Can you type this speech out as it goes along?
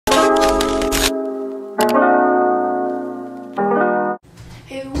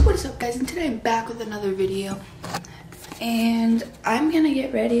today I'm back with another video, and I'm gonna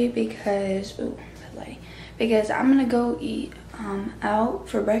get ready because I'm gonna go eat out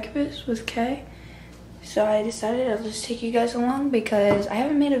for breakfast with Kay. So I decided I'll just take you guys along because I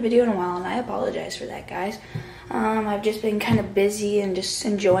haven't made a video in a while, and I apologize for that, guys. I've just been kind of busy and just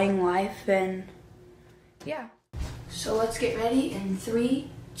enjoying life, and yeah. So let's get ready in 3,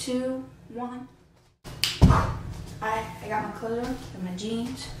 2, 1. I got my clothes on and my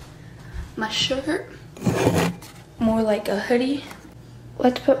jeans, my shirt, more like a hoodie.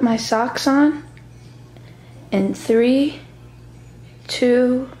 Let's put my socks on in 3,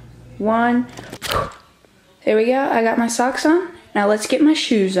 2, 1. There we go, I got my socks on. Now let's get my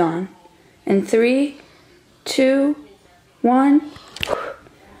shoes on in 3, 2, 1.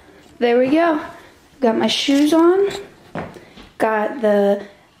 There we go. Got my shoes on. Got the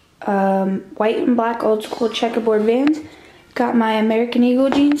white and black old school checkerboard Vans. Got my American Eagle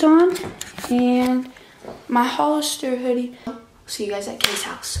jeans on. And my Hollister hoodie. See you guys at Kay's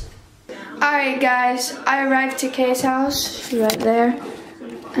house. Alright guys, I arrived to Kay's house. She's right there.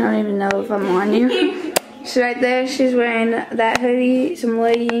 I don't even know if I'm on you. She's right there. She's wearing that hoodie, some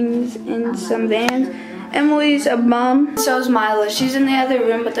leggings, and some Vans. Emily's a bum. So is Mila. She's in the other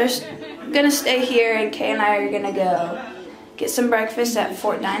room, but they're gonna stay here, and Kay and I are gonna go get some breakfast at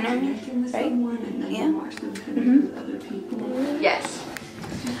Fort Diner, right? Yeah? Yes.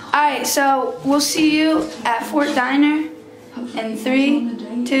 Alright, so we'll see you at Fort Diner in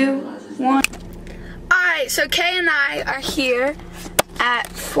 3, 2, 1. Alright, so Kay and I are here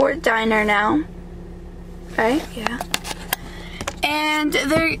at Fort Diner now. Right? Yeah. And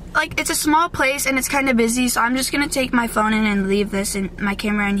they're like, it's a small place and it's kind of busy, so I'm just gonna take my phone in and leave this in my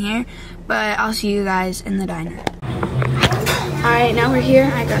camera in here. But I'll see you guys in the diner. Alright, now we're here.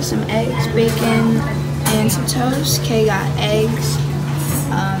 I got some eggs, bacon, and some toast. Kay got eggs.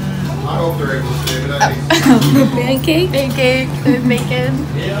 Pancake with bacon.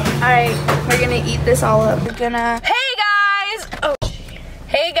 Alright, we're gonna eat this all up. We're gonna... Hey guys! Oh,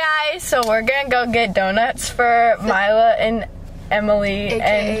 hey guys! So we're gonna go get donuts for Mila and Emily.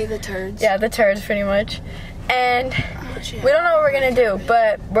 AKA and the turds. Yeah, the turds pretty much. And we don't know what we're gonna do,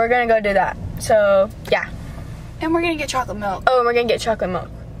 but we're gonna go do that. So, yeah. And we're gonna get chocolate milk. Oh, and we're gonna get chocolate milk.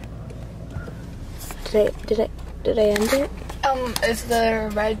 Did I end it? It's the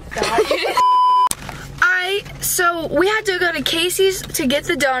red dot. So we had to go to Casey's to get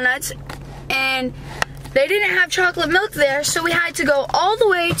the donuts, and they didn't have chocolate milk there, so we had to go all the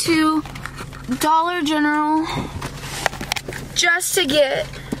way to Dollar General just to get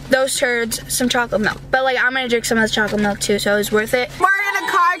those turds some chocolate milk. But like, I'm gonna drink some of the chocolate milk too, so it's worth it. We're in a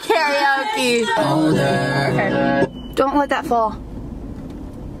car karaoke. Okay. Don't let that fall.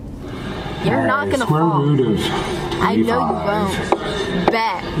 You're not gonna fall. I know you won't.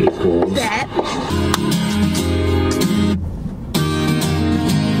 Bet. Bet.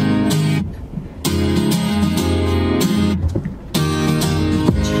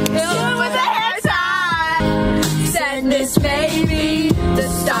 This baby, the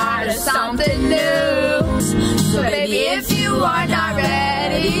start of something new. So baby, if you are not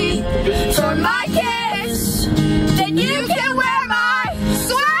ready for my kiss, then you can wear my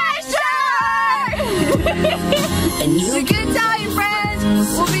sweatshirt. And you can tell your friends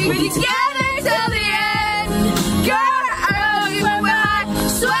we'll be together till the end. Girl, you wear my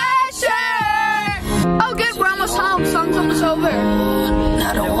sweatshirt. Oh good, we're almost home. Song's almost over.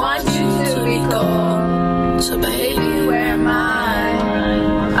 I don't want you to be cold. So baby, wear mine.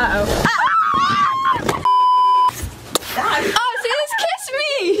 Uh-oh. Oh, see, this kissed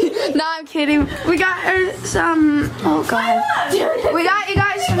me. No, I'm kidding. We got her some, oh God. We got you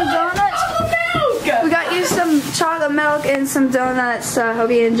guys some donuts. We got you some chocolate milk and some donuts, so I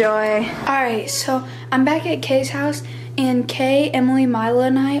hope you enjoy. Alright, so I'm back at Kay's house, and Kay, Emily, Mila,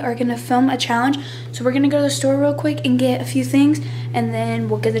 and I are gonna film a challenge. So we're gonna go to the store real quick and get a few things, and then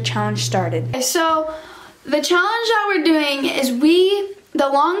we'll get the challenge started. So, the challenge that we're doing is the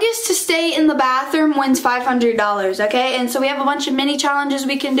longest to stay in the bathroom wins $500, okay? And so we have a bunch of mini challenges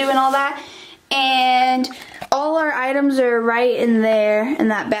we can do and all that. And all our items are right in there, in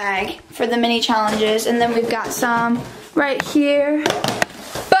that bag, for the mini challenges. And then we've got some right here.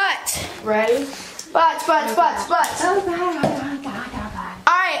 But, Ready? But.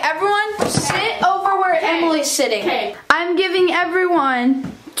 Alright, everyone, sit over where Emily's sitting. Okay. I'm giving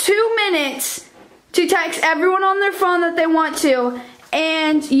everyone 2 minutes to text everyone on their phone that they want to,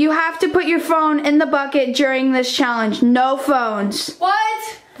 and you have to put your phone in the bucket during this challenge. No phones.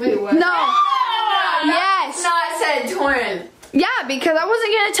 What? Wait, what? No. Yes. No, I said twin. Yeah, because I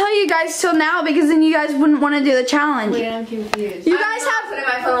wasn't gonna tell you guys till now because then you guys wouldn't want to do the challenge. Wait, I'm confused. You guys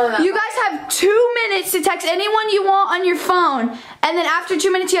have 2 minutes to text anyone you want on your phone, and then after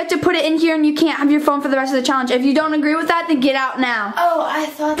 2 minutes you have to put it in here and you can't have your phone for the rest of the challenge. If you don't agree with that, then get out now. Oh, I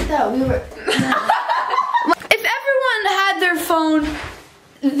thought that we were. If everyone had their phone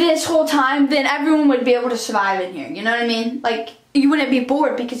this whole time, then everyone would be able to survive in here. You know what I mean? Like, you wouldn't be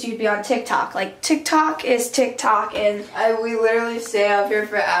bored because you'd be on TikTok. Like, TikTok is TikTok, and We literally stay up here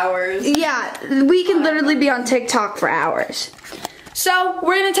for hours. yeah, we can literally be on TikTok for hours. So,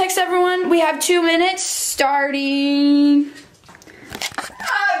 we're gonna text everyone. We have 2 minutes starting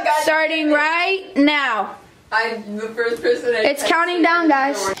right now. I'm the first person. It's counting down,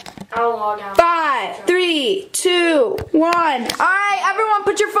 guys. I'll log out. 5, 3, 2, 1. All right, everyone,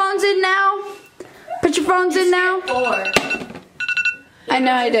 put your phones in now. Put your phones in now. 4. I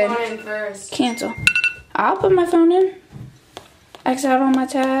know I did. Mine first. Cancel. I'll put my phone in. X out on my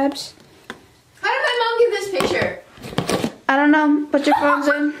tabs. How did my mom get this picture? I don't know. Put your phones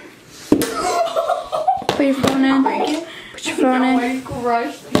in. Put your phone in. Put your phone in.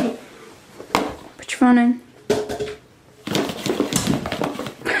 Put your phone in.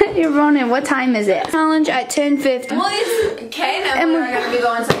 Put your phone in. What time is it? Challenge at 10:50. Well, it's okay, and Emily are gonna be the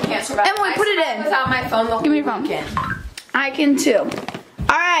ones that can't survive. Emily, put it in. Without my phone, the whole Give me your phone. weekend. I can too.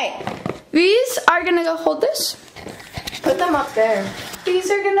 Alright. These are gonna go, hold this. Put them up there. These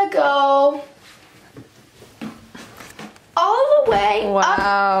are gonna go all the way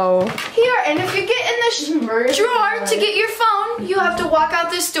up here. And if you get in this drawer to get your phone, you have to walk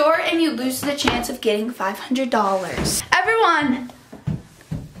out this door and you lose the chance of getting $500. Everyone,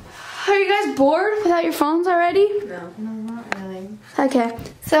 are you guys bored without your phones already? No, not really. Okay,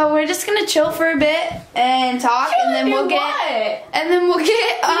 so we're just gonna chill for a bit and talk, and then we'll get a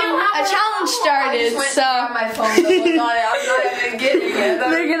challenge started. So my phone to look on it. I'm not even getting it.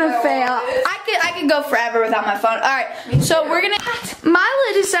 they're gonna fail. I could go forever without my phone. All right, so we're gonna.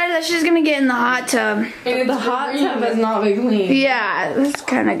 Mila decided that she's gonna get in the hot tub. And the hot tub has not been clean. Yeah, that's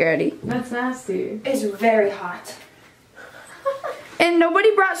kind of dirty. That's nasty. It's very hot. And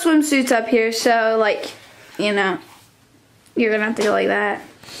nobody brought swimsuits up here, so like, you know, you're gonna have to go like that.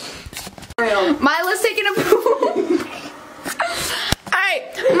 Mila's taking a poop.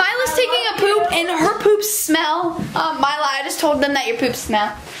 Alright, Mila's taking a poop and her poops smell. Mila, I just told them that your poops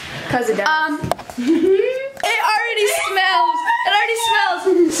smell. Cause it does. It already smells. It already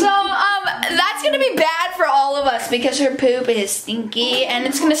smells. So, that's gonna be bad for all of us because her poop is stinky and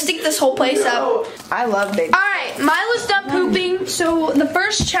it's gonna stink this whole place up. I love baby. Alright, Mila's done pooping, so the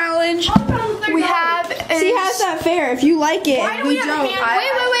first challenge we have is... See, how's that fair? If you like it, Why do we have a hand?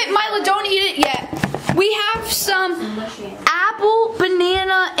 Wait, Mila, don't eat it yet. We have some apple,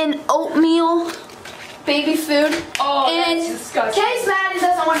 banana, and oatmeal baby food. Oh, and that's disgusting. Kay's mad and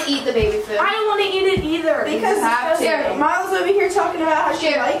doesn't want to eat the baby food. I don't want to eat it either. because Miles over here talking about how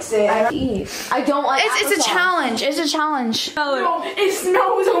she likes it. I don't like It's a challenge. It's a challenge. No, it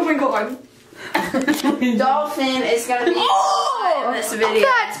smells. Oh my god. Dolphin is gonna be in this video.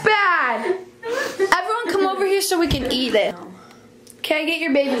 That's bad. Everyone come over here so we can eat it. Okay, get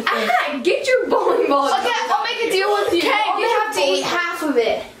your baby food. Get your bowling ball. Okay, I'll make a deal with you. Okay, you have to eat half of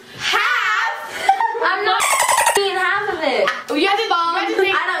it. half. I'm not eating half of it. You have to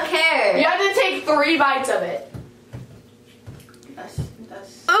take, I don't care. you have to take 3 bites of it.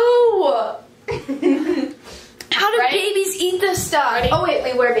 Ooh. How do Ready? babies eat this stuff? Ready? Oh wait,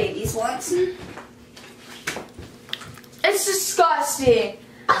 we were babies once. It's disgusting.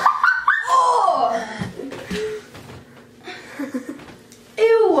 Oh.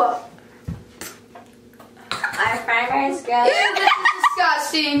 Ew. My fingers go. Ew, this is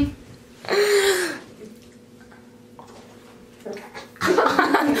disgusting.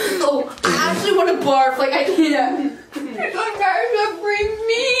 Oh, I actually want to barf. Like I can't. Bring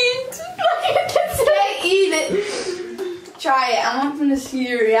meat. Okay, eat it. Try it. I want them to see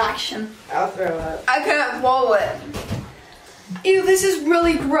your reaction. I'll throw up. I can't swallow it. Ew, this is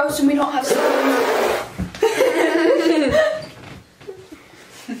really gross and we don't have spoons.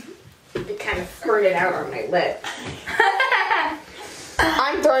 It kind of squirted out on my lip.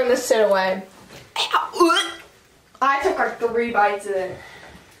 I'm throwing this shit away. I took like 3 bites of it.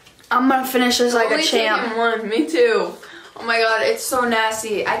 I'm gonna finish this like a champ. One. Me too. Oh my god, it's so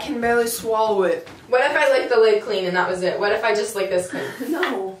nasty. I can barely swallow it. What if I licked the lid clean and that was it? What if I just licked this clean?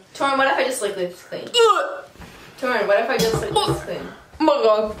 No. Torrin, what if I just licked this clean? Torrin, what if I just licked this clean? Oh my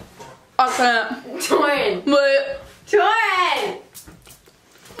god. I can't. Torrin! But Torrin!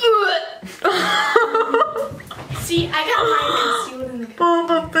 See, I got mine concealed in the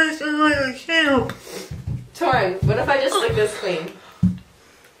Mama, this is like a champ. Torin, what if I just lick this clean?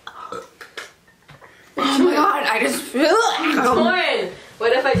 Oh my god, I just feel it. Torin,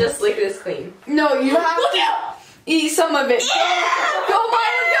 what if I just lick this clean? No, you have to eat some of it. Go,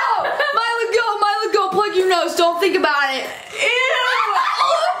 Milo, go! Milo, go! Milo, go! Plug your nose. Don't think about it. Ew!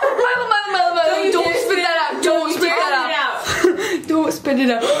 Milo, don't spit that out. Don't spit that out. Don't spit it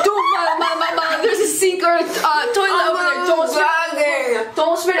out. Don't, Milo. There's a sink or a toilet over there. Don't spit it on there.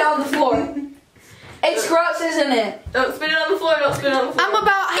 Don't spit it on the floor. It's gross, isn't it? Don't spit it on the floor, don't spit it on the floor. I'm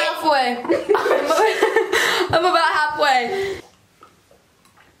about halfway. I'm about halfway.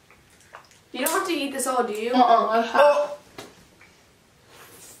 You don't have to eat this all, do you?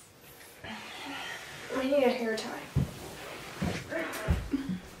 We need a hair tie.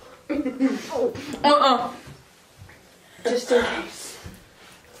 Just in case.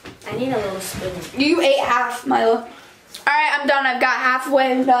 I need a little spoon. You ate half, Milo. Alright, I'm done. I've got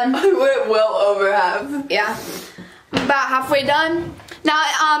halfway. I'm done. I went well over half. Yeah. I'm about halfway done. Now,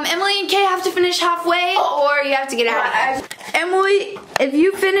 Emily and Kay have to finish halfway, or you have to get out of here. Emily, if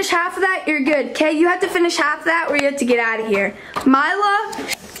you finish half of that, you're good. Kay, you have to finish half of that, or you have to get out of here. Mila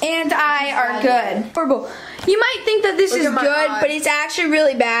and I are good. Horrible. You might think that this is at my good, eye. but it's actually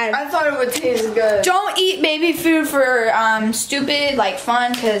really bad. I thought it would taste good. Don't eat baby food for stupid, like,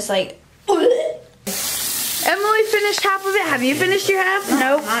 fun, because, like, Emily finished half of it. Have you finished your half?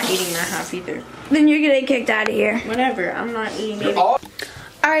 Nope. I'm not eating that half either. Then you're getting kicked out of here. Whatever, I'm not eating baby.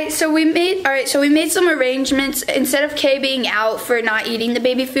 Alright, so we made some arrangements. Instead of Kay being out for not eating the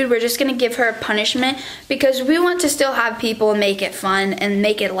baby food, we're just gonna give her a punishment because we want to still have people and make it fun and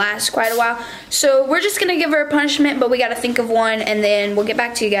make it last quite a while. So we're just gonna give her a punishment, but we gotta think of one and then we'll get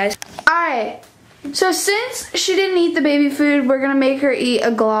back to you guys. Alright, so since she didn't eat the baby food, we're gonna make her eat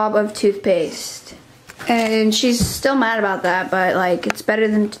a glob of toothpaste. And she's still mad about that, but like it's better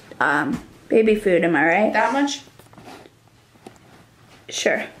than baby food, am I right? That much?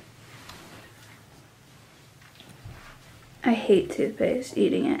 Sure. I hate toothpaste,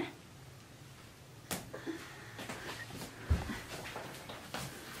 eating it.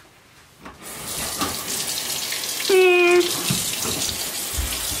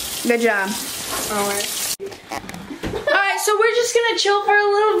 Good job. Alright, so we're just gonna chill for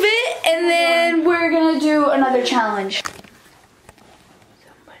a little bit and then we're gonna do another challenge.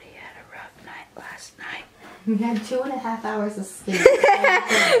 Somebody had a rough night last night. We had 2.5 hours of sleep. Ew!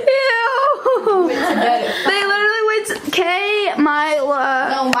 They literally went to Kay, Mila.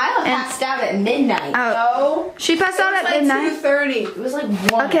 No, Milo passed out at midnight. Oh. She passed out at midnight. 2:30. It was like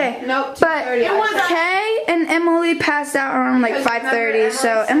 1. Okay. Nope, But 2:30. Kay and Emily passed out around like 5:30,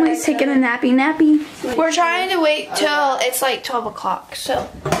 so Emily's taking a nappy. We're trying to wait till it's like 12 o'clock, so.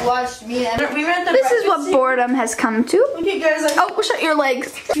 Watched me and we were at the This is what boredom has come to. Okay, guys, like, Oh, shut your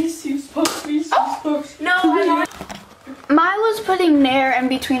legs. No, Mila's putting Nair in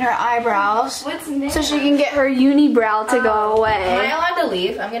between her eyebrows what's next? so she can get her unibrow to go Am I away. allowed to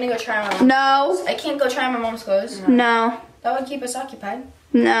leave? I'm gonna go try my mom's No, I can't go try my mom's clothes. no, That would keep us occupied.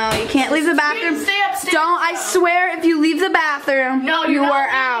 no, you can't leave the bathroom. Stay upstairs. Don't, I swear if you leave the bathroom, No, you you're not are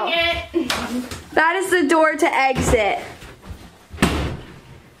out. leaving it. That is the door to exit.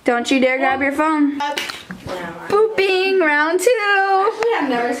 Don't you dare grab your phone. Booping, round 2. I've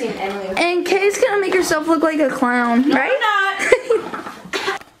never seen Emily. And Kay's gonna make herself look like a clown, right?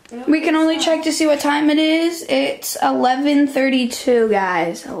 We can only check to see what time it is. It's 11:32,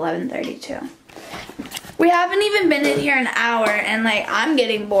 guys. 11:32. We haven't even been in here an hour, and like I'm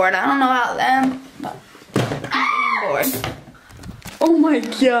getting bored. I don't know about them, but I'm getting bored. Oh my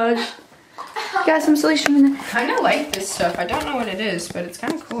gosh. Guys, I'm still showing. I kind of like this stuff. I don't know what it is, but it's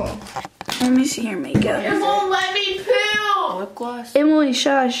kind of cool. Let me see your makeup. It won't let me poo. Lip gloss. Emily,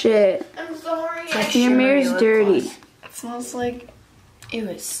 shush it. I'm sorry. Your mirror's dirty. It smells like. Ew,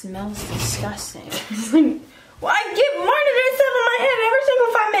 it smells disgusting. Well, I get more than this stuff in my head every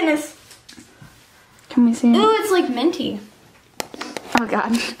single 5 minutes. Can we see it? Ooh, it's like minty. Oh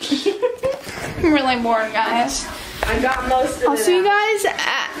god. I'm really bored, guys. I got most of it. I'll see you guys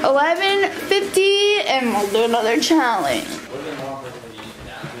at 11:50 and we'll do another challenge. Would have been more efficient to use the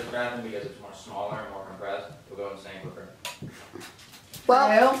downstairs bathroom because it's more smaller and more compressed. We'll go insane quicker.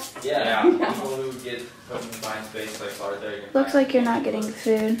 Well, Yeah, people who get put in confined space like Arthur. looks like you're not getting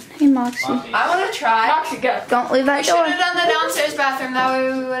food. Hey, Moxie. I want to try. Don't leave that We should door. have done the downstairs bathroom. That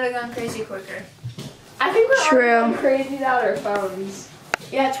way we would have gone crazy quicker. I think we're True. all crazy without our phones.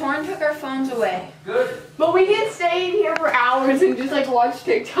 Yeah, Torrin took our phones away. Good. But we can stay in here for hours and just like watch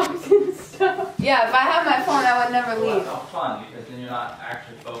TikToks and stuff. Yeah, if I had my phone, I would never Well, leave. that's not fun because then you're not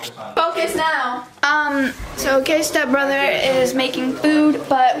actually focused on. Focus now. So Kay's stepbrother is making food,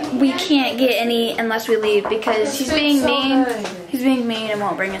 but we can't get any unless we leave because he's being mean. He's being mean and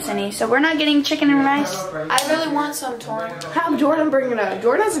won't bring us any. So we're not getting chicken and rice. I really want some, Torn. Have Jordan bring it up.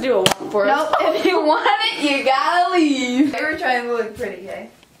 Jordan has to do a lot for us. Nope, if you want it, you gotta leave. They were trying to look pretty,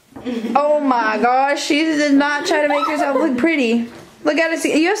 okay? Oh my gosh, she did not try to make herself look pretty. Look at us.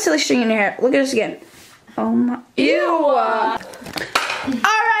 You have silly string in your hair. Look at us again. Oh my. Ew.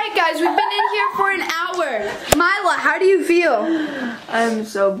 Alright guys, we've been in here for an hour. Mila, how do you feel? I'm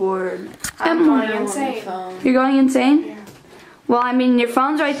so bored. I'm going insane. You're going insane? Well, I mean, your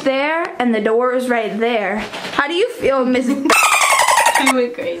phone's right there and the door is right there. How do you feel, Mrs. I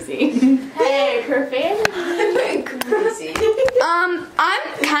went crazy. Hey, perfect. Crazy.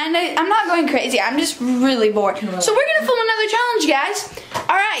 I'm not going crazy. I'm just really bored. So we're gonna film another challenge, guys.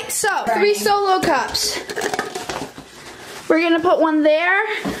 All right, so 3 solo cups. We're gonna put one there,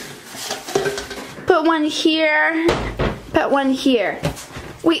 put one here, put one here.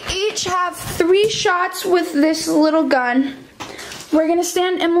 We each have 3 shots with this little gun. We're gonna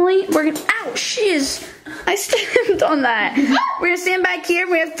stand, Emily. Ow, shiz. I stepped on that. We're gonna stand back here.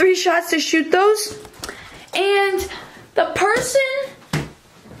 We have 3 shots to shoot those. And the person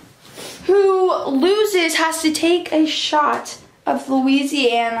who loses has to take a shot of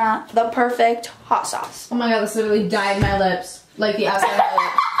Louisiana, the perfect hot sauce. Oh my god, this literally dyed my lips. Like the outside of my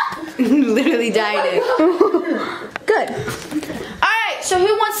lips. Literally dyed it. Good. Alright, so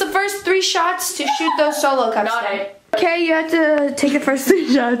who wants the first 3 shots to shoot those solo cups? Got it. Okay, you have to take the first 3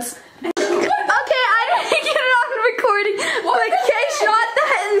 shots. Okay, I didn't get it on recording. But Kay shot that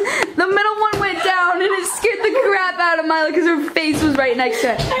and the middle one went down and it scared the crap out of Mila because her face was right next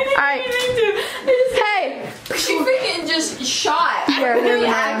to it. Alright. Hey! She freaking just shot. Here, I here's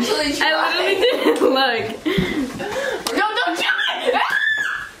mine. actually shot. I literally didn't look. No, don't do it!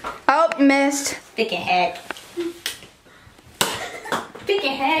 Oh, missed. Thick and heck. Thick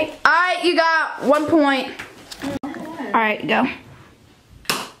and heck. Alright, you got 1 point. Alright, go.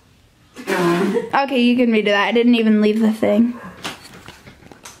 Okay, you can redo that. I didn't even leave the thing.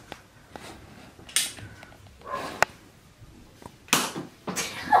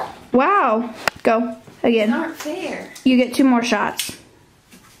 Wow. Go. Again. Not fair. You get 2 more shots.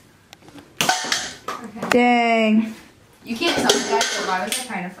 Dang. You can't tell me that, so why was I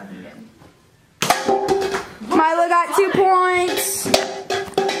kind of fucking good? Milo got 2 points.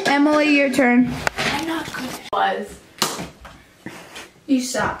 Emily, your turn. I'm not good. Was. You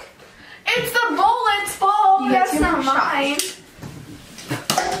suck. It's the bullet's fault. You get That's 2 not more mine.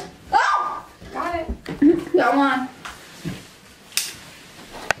 Oh! Got it. Got 1.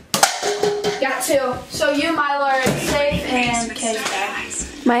 Got 2. So you, Milo, are safe and Kay's back.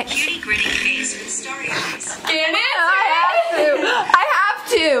 My Cutie gritty face with starry eyes. Can I have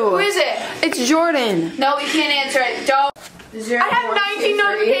to. Who is it? It's Jordan. No, we can't answer it. Don't. I have 19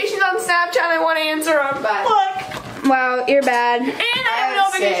 notifications on Snapchat. I want to answer them. Bye. Look. Wow, you're bad. And I have a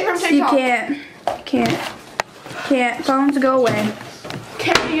notification from You TikTok. can't. Phones go away.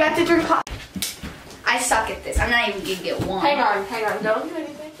 Okay, you have to drink hot. I suck at this. I'm not even gonna get 1. Hang on. Don't do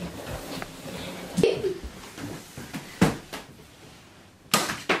anything.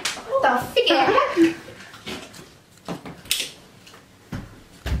 What the freaking heck?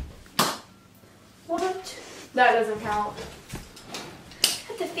 What? That doesn't count.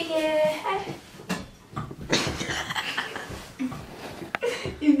 What the freaking heck?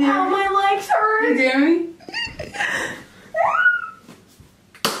 Ow, my legs hurt.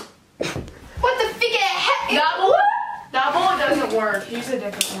 What the freaking heck? That bullet doesn't work. Use a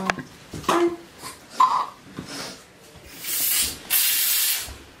different one.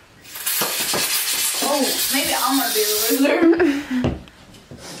 Oh, maybe I'm gonna be the loser.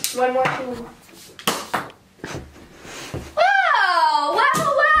 One more tool. Wow!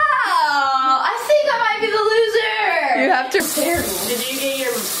 I think I might be the loser. You have to. Did you get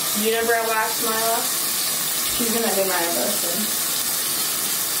your unibrow wax, Mila? She's gonna do my roasting.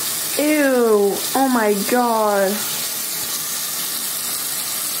 Ew. Oh my god.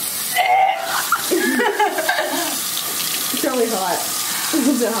 It's really hot.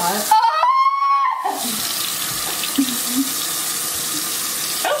 Is it hot?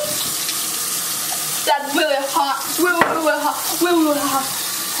 That's really hot. Really hot.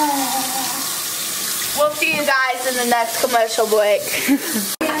 We'll see you guys in the next commercial break.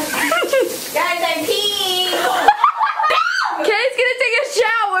 Guys, I'm peeing. Kay's gonna take a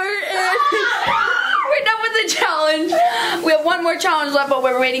shower and we're done with the challenge. We have 1 more challenge left, but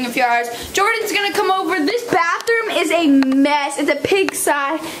we're waiting a few hours. Jordan's gonna come over. This bathroom is a mess. It's a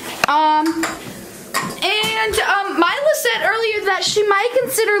pigsty. And Mila said earlier that she might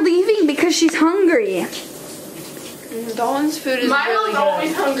consider leaving because she's hungry. Dawn's food is Milo's really good.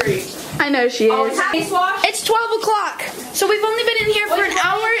 always hungry. I know she is. Face wash? It's 12 o'clock. So we've only been in here for an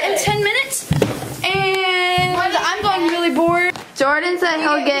hour and 10 minutes. And I'm going really bored. Jordan said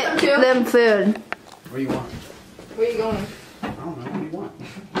he'll get them food. What do you want? Where are you going? I don't know. What do you want?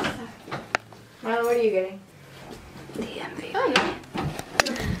 Milo, what are you getting? The MVP. Oh, no.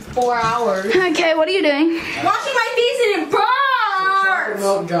 4 hours. Okay, what are you doing? Washing my face and it burns! Chocolate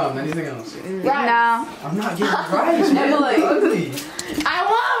milk gum. Anything else? No. I'm not getting rice. Emily. Ugly. I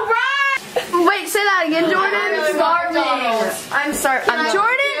want rice! Wait, say that again, Jordan. I'm starving. I'm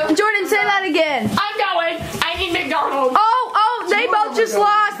starving. Jordan, say that again. I'm going. I need McDonald's. Oh, they both just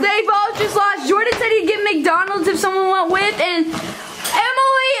lost. They both just lost. Jordan said he'd get McDonald's if someone went with, and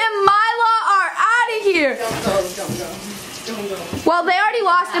Emily and Mila are out of here. Don't go. Well, they already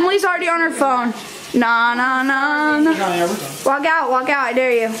lost. Emily's already on her phone. Nah. Walk out, I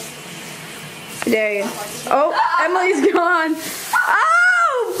dare you. I dare you. Oh, Emily's gone.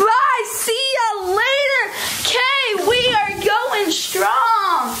 Oh, bye. See ya later. Kay, we are going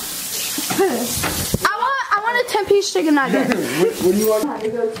strong. I want a 10-piece chicken nugget. What do you want?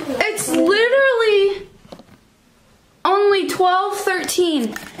 It's literally only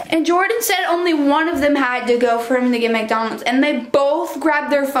 12:13, and Jordan said only one of them had to go for him to get McDonald's, and they both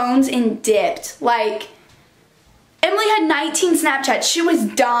grabbed their phones and dipped. Like, Emily had 19 Snapchats. She was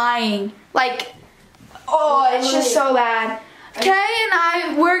dying. Like, oh, it's just so bad. Kay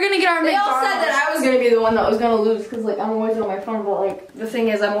and we're gonna get our They all McDonald's. said that I was gonna be the one that was gonna lose because like I'm always on my phone, but like the thing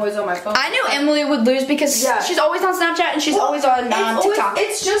is I'm always on my phone. I knew Emily would lose because she's always on Snapchat and she's always on TikTok.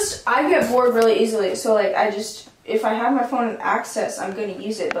 It's just I get bored really easily, so like if I have my phone and access, I'm gonna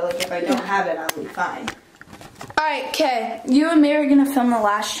use it, but like if I don't have it, I'll be fine. Alright, Kay, you and me are gonna film the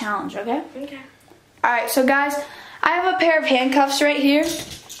last challenge, okay? Okay. Alright, so guys, I have a pair of handcuffs right here.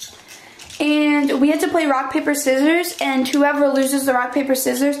 And we have to play rock, paper, scissors, and whoever loses the rock, paper,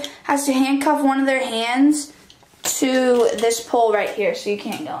 scissors has to handcuff one of their hands to this pole right here, so you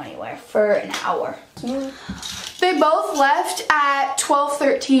can't go anywhere for an hour. They both left at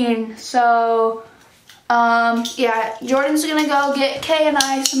 12:13, so yeah, Jordan's gonna go get Kay and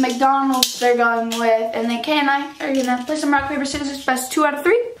I some McDonald's they're going with, and then Kay and I are gonna play some rock, paper, scissors. Best 2 out of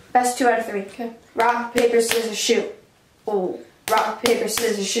 3? Best 2 out of 3. Okay. Rock, paper, scissors, shoot. Oh, rock, paper,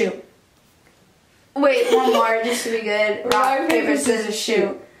 scissors, shoot. Wait, one more just to be good. Rock, paper, scissors,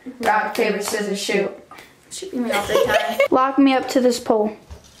 shoot. Rock, paper, scissors, shoot. Shoot me off the time. Lock me up to this pole.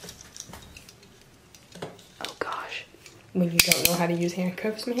 Oh gosh. When you don't know how to use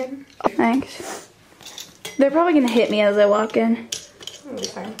handcuffs, man. Thanks. They're probably gonna hit me as I walk in. It'll be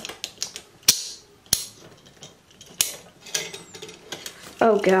fine.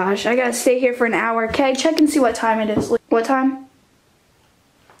 Oh gosh, I gotta stay here for an hour. Okay, check and see what time it is. What time?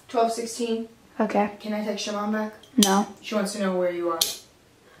 12:16. Okay. Can I text your mom back? No. She wants to know where you are.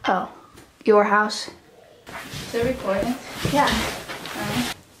 Oh. Your house. Is it recording? Yeah.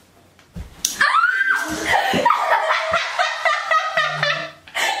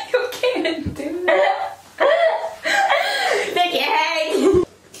 You can't do that.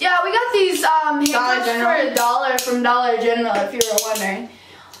 Yeah, we got these handcuffs for $1 from Dollar General, if you were wondering.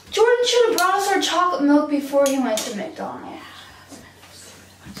 Jordan should have brought us our chocolate milk before he went to McDonald's.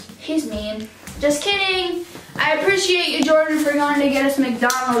 He's mean. Just kidding. I appreciate you, Jordan, for going to get us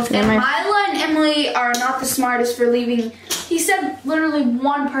McDonald's. And Mila and Emily are not the smartest for leaving. He said literally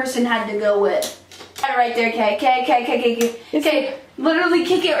one person had to go with. Right there, Kay. Kay, literally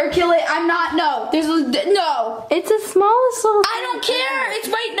kick it or kill it. I'm not. No. No. It's the smallest little. I don't care. It's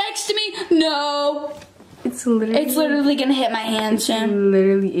right next to me. No. It's literally gonna hit my hand soon.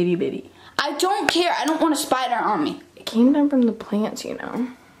 literally itty bitty. I don't care. I don't want a spider on me. It came down from the plants, you know.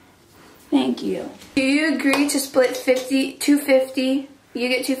 Thank you. Do you agree to split 250? You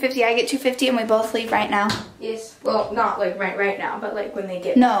get 250, I get 250, and we both leave right now? Yes. Well, not like right now, but like when they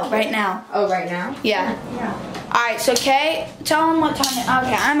get. No, right now. Oh, right now? Yeah. Yeah. All right, so Kay, tell them what time.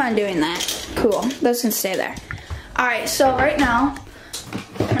 Okay, I'm undoing that. Cool. Those can stay there. All right, so right now,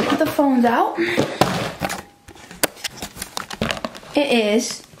 I'm gonna put the phones out. It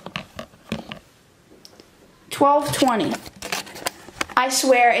is 12:20. I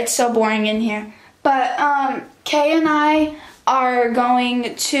swear it's so boring in here. But Kay and I are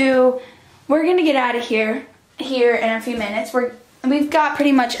going to. We're gonna get out of here in a few minutes. We've got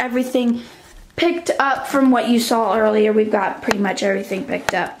pretty much everything picked up from what you saw earlier. We've got pretty much everything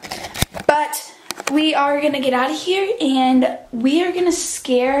picked up. But we are gonna get out of here and we are gonna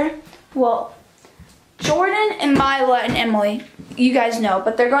scare, well, Jordan and Mila and Emily, you guys know,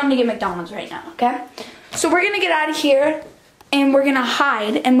 but they're going to get McDonald's right now, okay? So we're gonna get out of here and we're gonna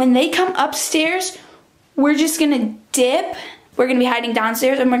hide. And when they come upstairs, we're just gonna dip. We're gonna be hiding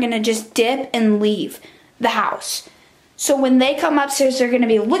downstairs and we're gonna just dip and leave the house. So when they come upstairs, they're gonna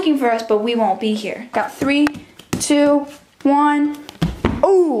be looking for us, but we won't be here. Got 3, 2, 1.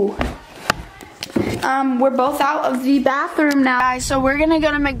 Ooh. We're both out of the bathroom now, guys. So we're gonna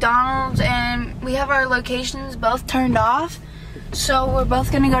go to McDonald's and we have our locations both turned off. So we're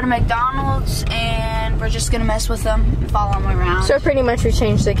both gonna go to McDonald's and we're just gonna mess with them and follow them around. So pretty much we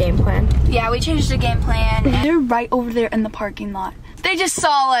changed the game plan. Yeah, we changed the game plan. And they're right over there in the parking lot. They just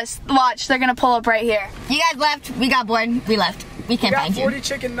saw us. Watch, they're gonna pull up right here. You guys left. We got bored. We left. We can't find you. 40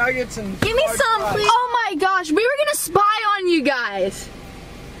 chicken nuggets and Give me some, please. Oh my gosh, we were gonna spy on you guys.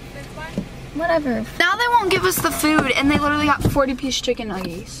 Whatever. Now they won't give us the food and they literally got 40-piece chicken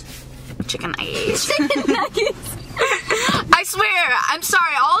nuggets. Chicken nuggets. Chicken nuggets. I swear, I'm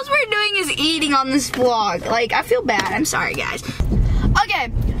sorry. All we're doing is eating on this vlog. Like, I feel bad. I'm sorry, guys. Okay,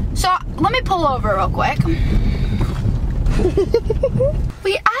 so let me pull over real quick.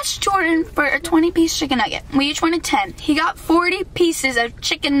 We asked Jordan for a 20-piece chicken nugget. We each wanted 10. He got 40 pieces of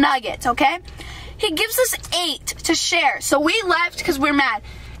chicken nuggets, okay? He gives us 8 to share. So we left because we're mad.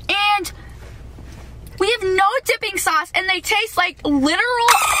 And we have no dipping sauce, and they taste like literal...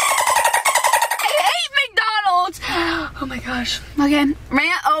 I hate McDonald's! Oh my gosh. Okay,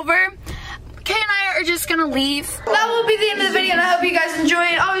 ran over. Kay and I are just gonna leave. That will be the end of the video, and I hope you guys enjoy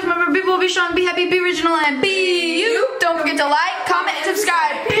it. Always remember, be bold, be strong, be happy, be original, and be you. Don't forget to like, comment, and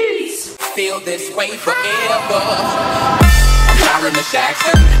subscribe. Peace! Feel this way forever. I'm Tyron the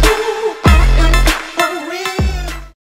Jackson.